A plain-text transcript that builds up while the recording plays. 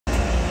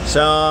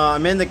So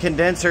I'm in the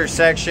condenser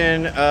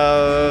section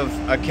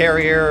of a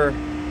Carrier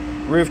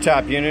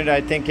rooftop unit.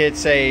 I think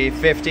it's a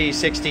 50,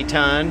 60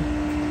 ton.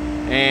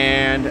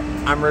 And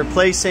I'm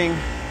replacing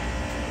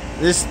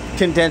this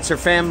condenser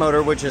fan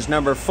motor, which is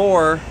number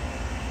 4.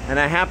 And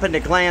I happened to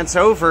glance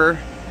over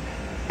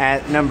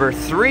at number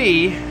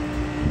 3,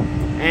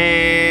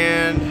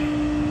 and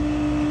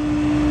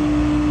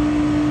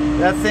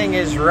that thing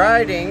is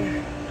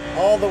riding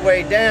all the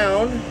way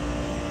down.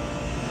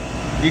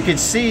 You can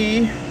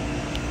see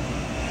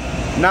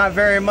not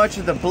very much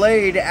of the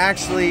blade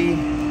actually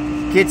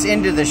gets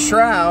into the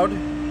shroud,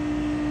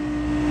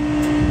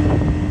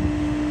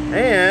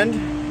 and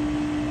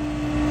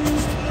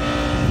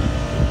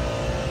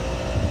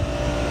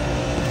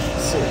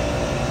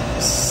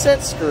the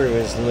set screw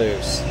is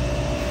loose.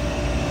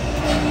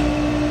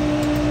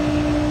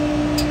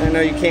 I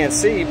know you can't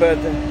see, but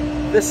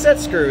the set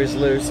screw is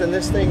loose, and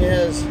this thing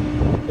has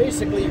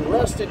basically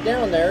rusted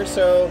down there.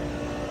 So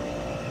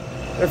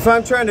if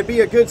I'm trying to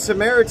be a good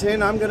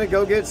Samaritan, I'm gonna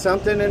go get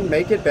something and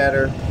make it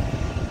better.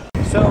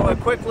 So a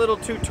quick little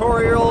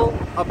tutorial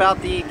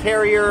about the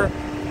Carrier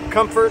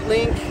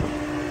Comfortlink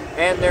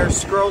and their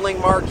scrolling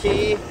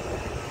marquee.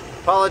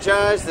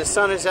 Apologize, the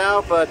sun is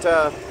out, but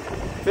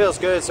feels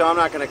good, so I'm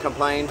not gonna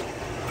complain.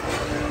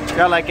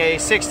 Got like a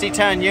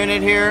 60-ton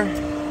unit here.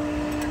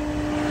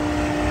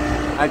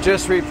 I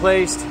just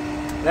replaced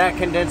that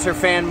condenser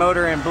fan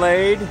motor and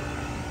blade.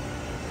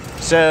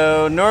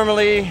 So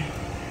normally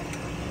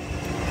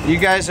you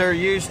guys are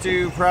used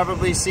to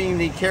probably seeing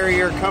the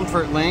Carrier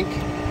Comfortlink,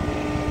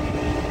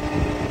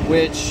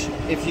 which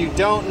if you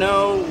don't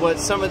know what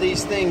some of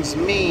these things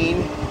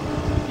mean,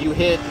 you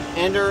hit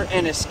enter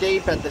and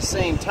escape at the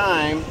same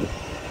time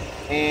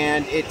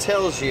and it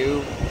tells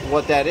you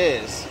what that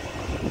is.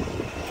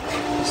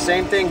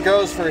 Same thing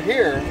goes for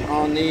here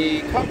on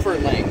the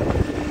Comfortlink.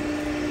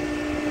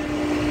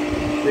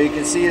 So you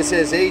can see it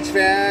says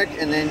HVAC,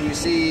 and then you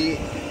see,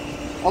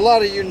 a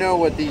lot of you know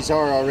what these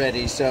are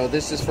already, so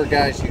this is for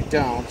guys who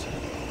don't.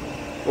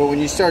 But when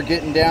you start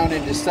getting down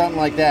into something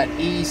like that,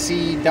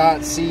 EC.C.P,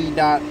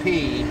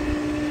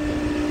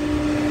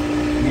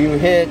 you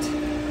hit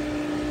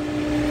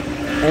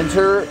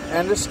enter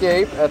and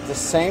escape at the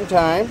same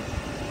time.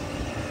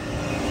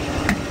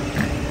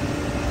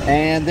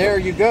 And there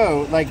you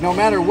go. Like, no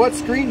matter what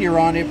screen you're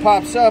on, it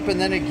pops up, and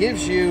then it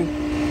gives you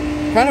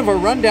kind of a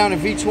rundown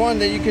of each one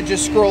that you could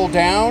just scroll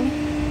down,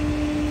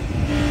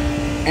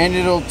 and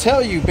it'll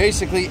tell you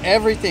basically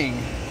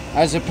everything,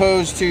 as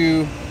opposed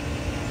to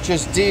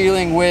just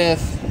dealing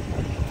with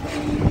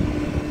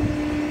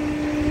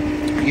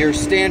your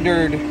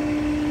standard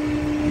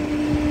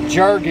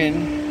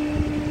jargon.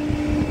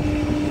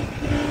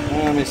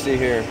 Let me see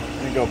here.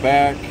 Let me go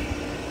back,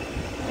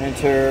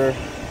 enter,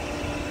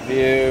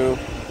 view.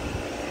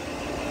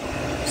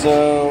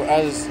 So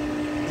as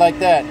like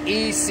that,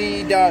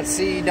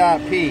 EC.C.P.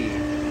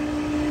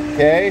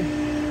 Okay?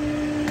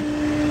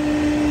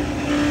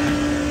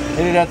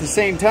 Hit it at the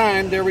same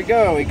time. There we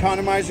go.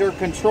 Economizer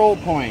control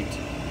point.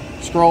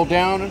 Scroll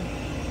down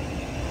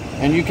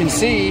and you can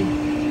see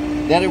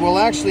that it will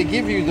actually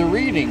give you the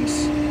readings.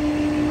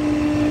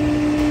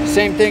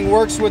 Same thing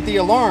works with the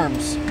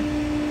alarms,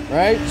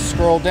 right?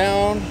 Scroll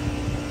down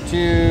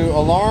to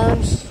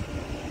alarms,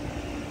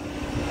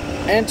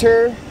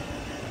 enter.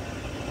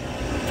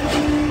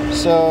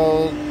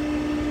 So,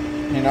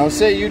 you know,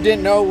 say you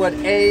didn't know what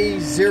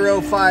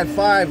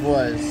A055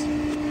 was.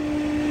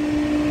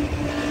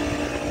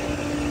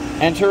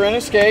 Enter and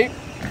escape,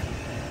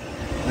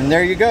 and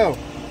there you go.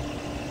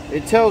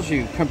 It tells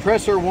you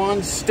compressor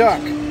 1 stuck,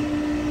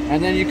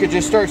 and then you could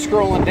just start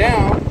scrolling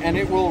down and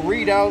it will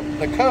read out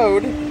the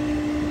code,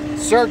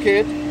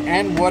 circuit,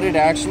 and what it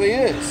actually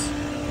is.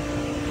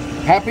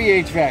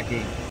 Happy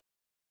HVACing.